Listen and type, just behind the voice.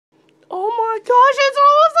Oh my gosh, it's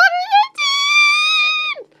almost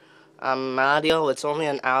 2015! Mario, it's only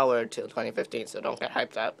an hour till 2015, so don't get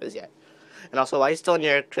hyped up as yet. And also, why are you still in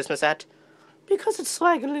your Christmas hat? Because it's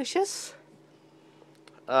swagillishis.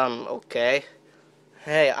 Okay.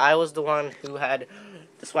 Hey, I was the one who had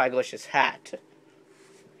the swagillishis hat.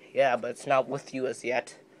 Yeah, but it's not with you as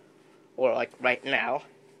yet. Or, like, right now.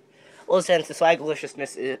 Well, since the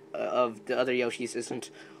swagalliciousness of the other Yoshis isn't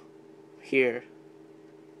here,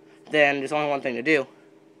 then there's only one thing to do.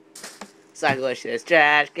 Swagallicious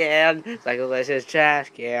trash can, swagallicious trash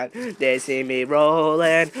can. They see me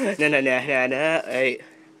rolling. Na na na na na. Hey,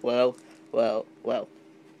 well. I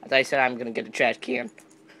thought you said I'm gonna get a trash can,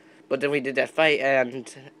 but then we did that fight,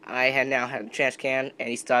 and I now have a trash can, and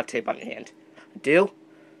you still have tape on your hand. Do?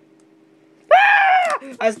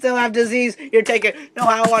 I still have disease. You're taking. No,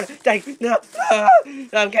 I don't want to take. No,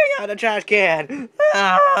 I'm getting out of the trash can.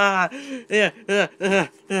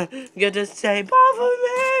 Get this tape off of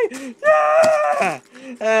me.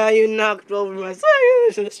 You knocked over my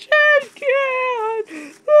trash can.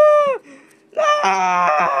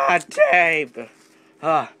 Tape.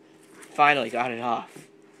 Finally got it off.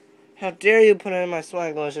 How dare you put it in my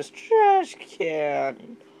swagallicious trash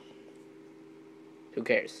can? Who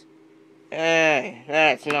cares? Hey,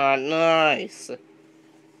 that's not nice.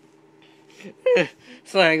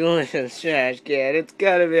 Swagallicious trash can. It's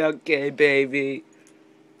gotta be okay, baby.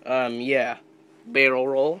 Yeah. Barrel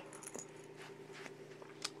roll.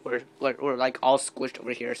 We're like all squished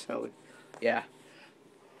over here, so yeah.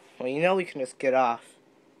 Well, you know we can just get off.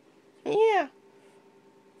 Yeah.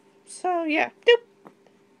 So yeah.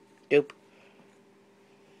 Doop.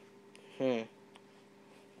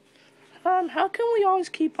 How can we always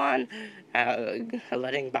keep on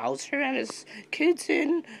letting Bowser and his kids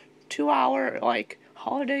in 2-hour, like,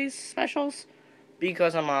 holidays specials?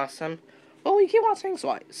 Because I'm awesome. Well, we keep on saying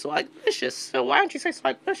swagallicious, so why don't you say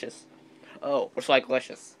swagallicious? Oh, or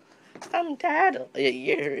swagallicious. Dad,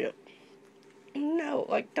 no,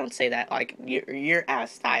 like, don't say that, like, you're out of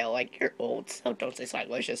style, like, you're old, so don't say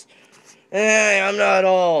swagallicious. Hey, I'm not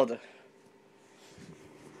old.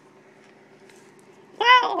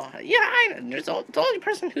 Well, yeah, I know. The only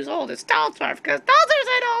person who's old is Dalsdorf, because Dalsdorf's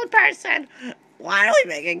an old person. Why are we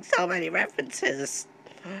making so many references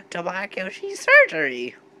to Black Yoshi's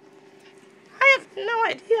surgery? I have no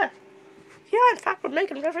idea. Yeah, in fact, we're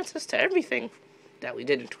making references to everything that we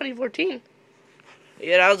did in 2014.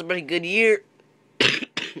 Yeah, that was a pretty good year.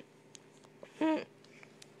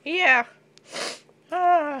 Yeah.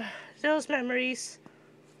 Those memories.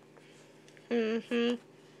 Mm-hmm.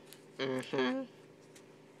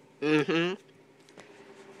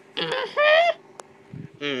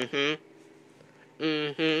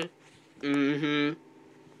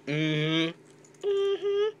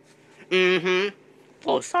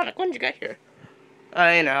 Oh, Sonic, when did you get here?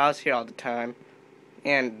 I know, I was here all the time.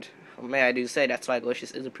 And, may I do say that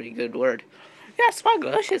swagallicious is a pretty good word. Yeah,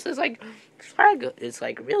 swagallicious is like, it's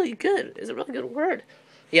like really good. It's a really good word.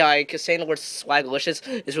 Yeah, like saying the word swagallicious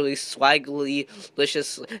is really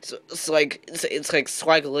swagallicious. It's like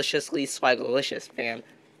swagalliciously swagallicious, man.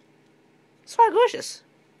 Swagallicious.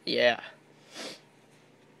 Yeah.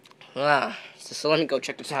 So let me go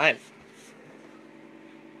check the time.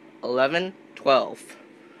 11:12.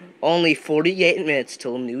 Only 48 minutes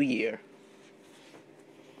till New Year.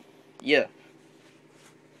 Yeah.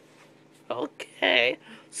 Okay.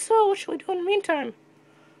 So what should we do in the meantime?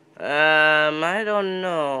 I don't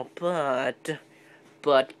know, but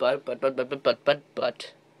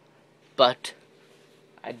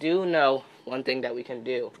I do know one thing that we can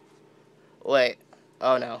do. Wait.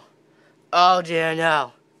 Oh no. Oh dear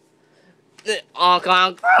no.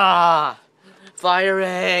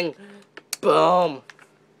 Firing. Boom.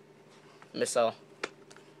 Missile.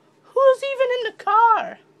 Who's even in the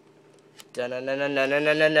car? No,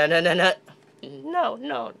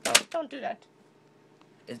 don't do that.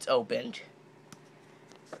 It's opened.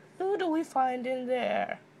 Who do we find in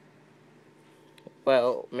there?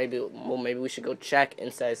 Well, maybe we should go check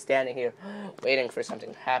instead of standing here waiting for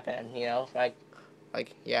something to happen, you know?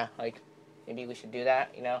 Yeah, maybe we should do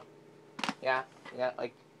that, you know? Yeah.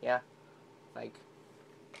 Alright,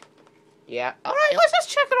 let's just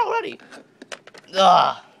check it already.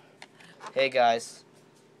 Ugh. Hey guys.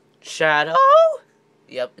 Shadow?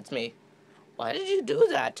 Yep, it's me. Why did you do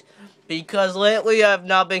that? Because lately I've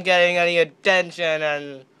not been getting any attention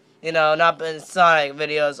and, you know, not been Sonic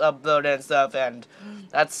videos uploaded and stuff, and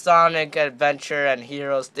that Sonic Adventure and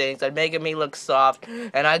Heroes things are making me look soft,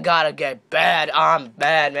 and I gotta get bad. I'm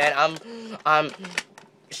bad, man. I'm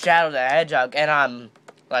Shadow the Hedgehog, and I'm,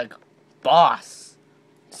 like, boss.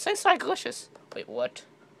 Say swagallicious. Wait, what?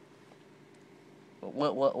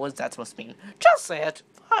 What's that supposed to mean? Just say it.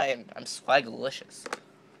 Fine. I'm swagillishis.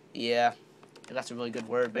 Yeah, that's a really good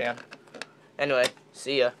word, man. Anyway,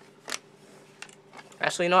 see ya.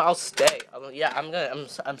 Actually, you know what? I'll stay. Yeah,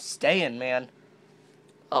 I'm staying, man.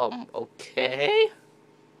 Okay.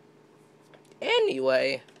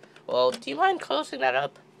 Anyway, well, do you mind closing that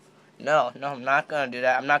up? No, I'm not gonna do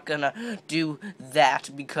that. I'm not gonna do that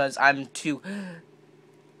because I'm too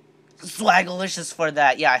swagillishis for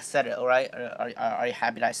that. Yeah, I said it, alright? Are you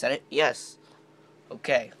happy that I said it? Yes.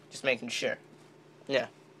 Okay, just making sure. Yeah.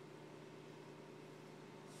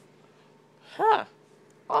 Huh.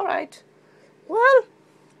 Alright. Well,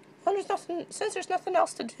 since there's nothing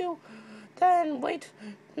else to do, then wait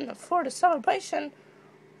for the celebration.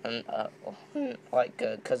 And,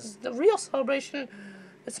 cause the real celebration,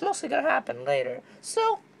 it's mostly gonna happen later.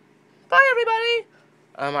 So, bye everybody!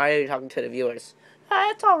 I'm already talking to the viewers.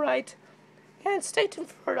 It's alright. And stay tuned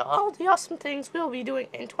for all the awesome things we'll be doing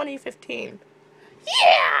in 2015.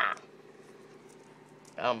 Yeah!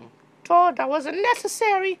 Told that wasn't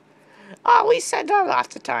necessary. Oh, we said that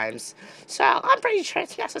lots of times. So, I'm pretty sure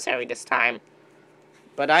it's necessary this time.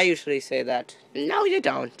 But I usually say that. No, you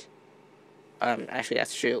don't. Actually,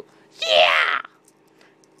 that's true. Yeah!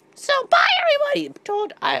 So, bye, everybody!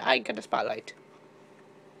 Told I get a spotlight.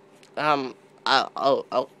 Okay.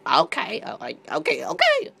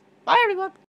 Okay. Bye, everyone.